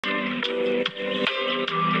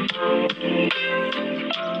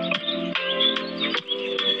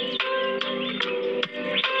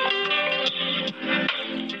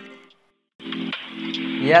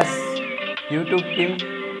Yes, YouTube team,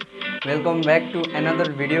 welcome back to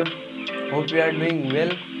another video. Hope you are doing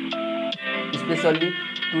well. Especially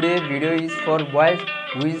today video is for boys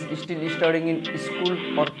who is still studying in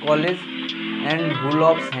school or college and who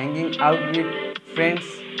loves hanging out with friends,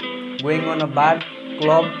 going on a bar,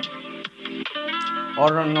 club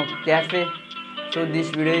or on a cafe. So this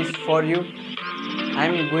video is for you. I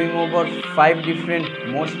am going over 5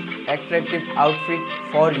 different most attractive outfits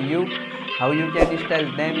for you, how you can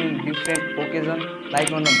style them in different occasions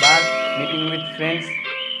like on a bar, meeting with friends,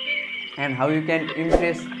 and how you can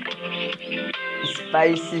impress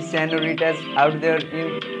spicy senoritas out there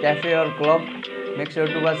in cafe or club. Make sure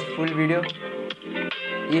to watch full video.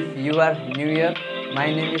 If you are new here, my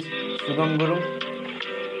name is Sugam Guru.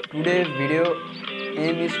 Today's video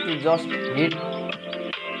aim is to just hit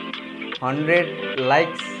 100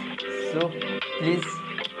 likes, so please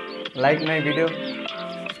like my video.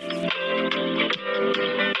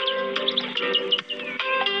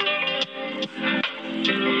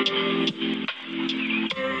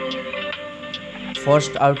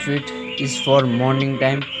 First outfit is for morning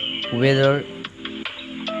time. Weather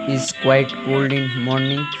is quite cold in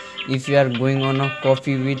morning. If you are going on a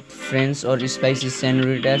coffee with friends or spicy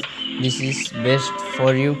senoritas, this is best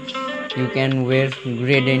for you. You can wear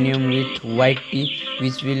grey denim with white tee,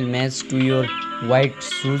 which will match to your white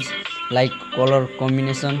shoes like color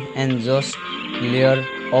combination, and just layer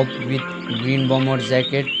up with green bomber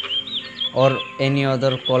jacket or any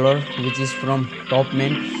other color which is from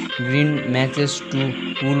Topman. Green matches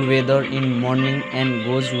to cool weather in morning and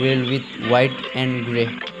goes well with white and grey.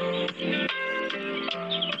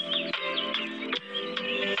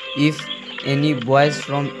 If any boys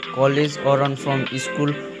from college or from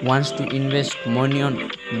school wants to invest money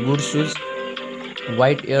on good shoes,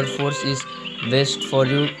 white Air Force is best for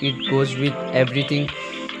you. It goes with everything.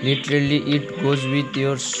 Literally, it goes with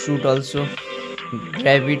your suit also.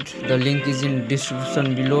 Grab it. The link is in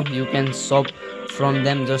description below. You can shop from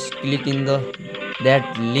them. Just click in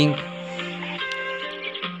that link.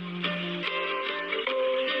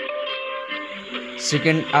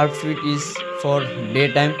 Second outfit is for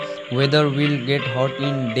daytime. Weather will get hot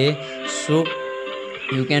in day, so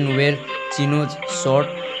you can wear chinos short,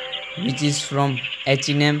 which is from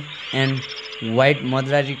H&M, and white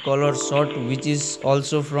madrari color short, which is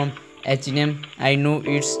also from H&M. I know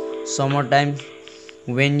it's summertime.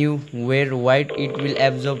 When you wear white, it will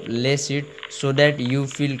absorb less heat so that you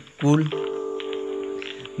feel cool.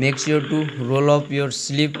 Make sure to roll up your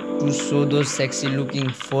sleeve to show those sexy looking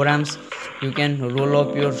forearms. You can roll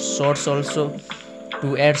up your shorts also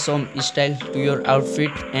to add some style to your outfit,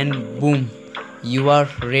 and boom, you are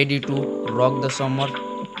ready to rock the summer.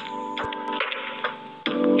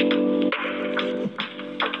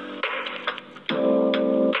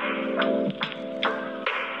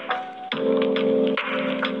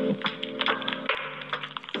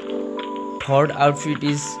 Third outfit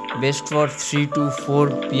is best for 3 to 4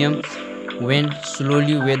 p.m. when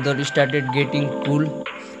slowly weather started getting cool.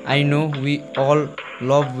 I know we all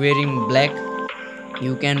love wearing black.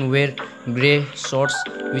 You can wear grey shorts,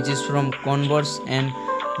 which is from Converse, and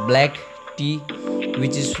black tee,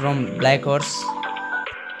 which is from Black Horse.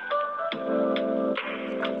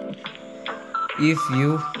 If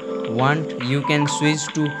you want, you can switch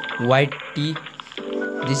to white tee.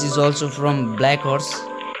 This is also from Black Horse.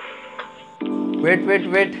 Wait,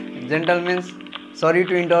 gentlemen. Sorry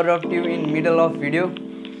to interrupt you in middle of video.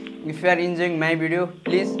 If you are enjoying my video,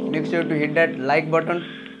 please make sure to hit that like button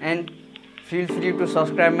and feel free to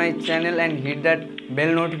subscribe my channel and hit that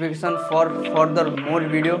bell notification for further more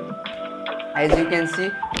video. As you can see,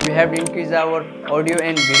 we have increased our audio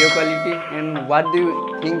and video quality. And what do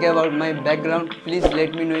you think about my background? Please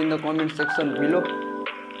let me know in the comment section below.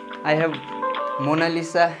 I have Mona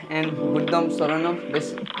Lisa and Buddham Saranam.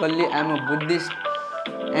 Basically, I am a Buddhist,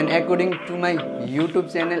 and according to my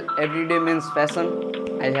YouTube channel Everyday Men's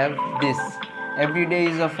Fashion, I have this. Every day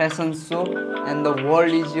is a fashion show and the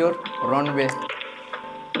world is your runway.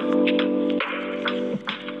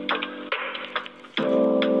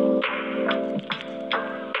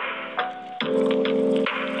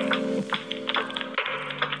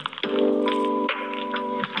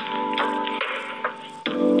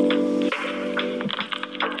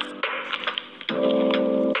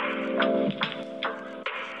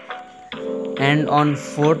 And on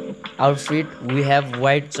fourth outfit, we have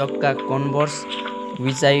white chokka Converse,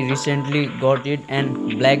 which I recently got it,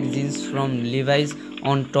 and black jeans from Levi's.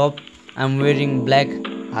 On top, I'm wearing black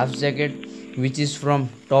half jacket, which is from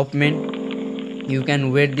Topman. You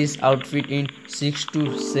can wear this outfit in 6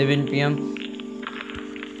 to 7 p.m.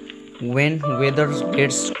 when weather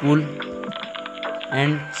gets cool.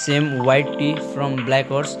 and same white tee from Black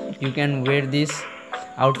Horse. You can wear this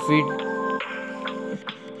outfit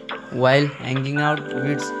while hanging out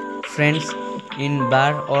with friends in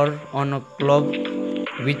bar or on a club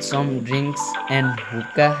with some drinks and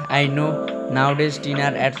hookah. I know nowadays teen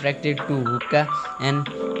are attracted to hookah, and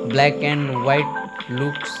black and white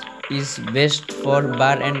looks is best for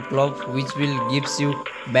bar and club, which will gives you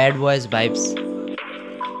bad boys vibes.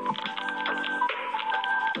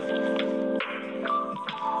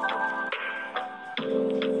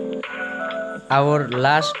 Our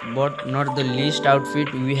last but not the least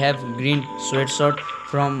outfit, we have green sweatshirt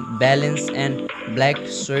from Balance and black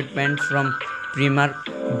sweatpant from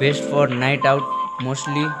Primark, best for night out.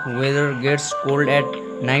 Mostly weather gets cold at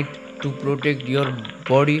night. To protect your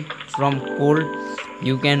body from cold,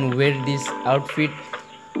 you can wear this outfit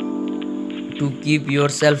to keep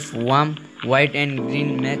yourself warm. White and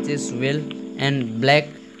green matches well, and black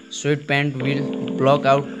sweatpant will block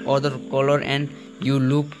out other color, and you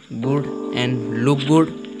look good, and look good,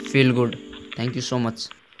 feel good. Thank you so much.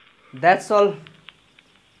 That's all,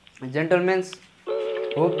 gentlemen.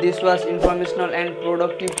 Hope this was informational and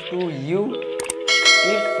productive to you.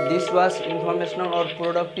 If this was informational or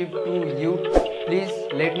productive to you, please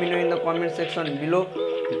let me know in the comment section below.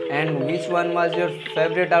 And which one was your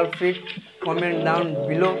favorite outfit? Comment down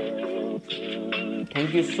below.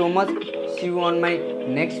 Thank you so much. See you on my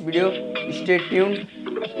next video. Stay tuned,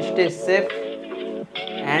 stay safe,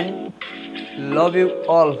 and love you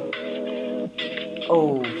all.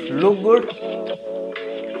 Oh, look good,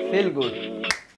 feel good.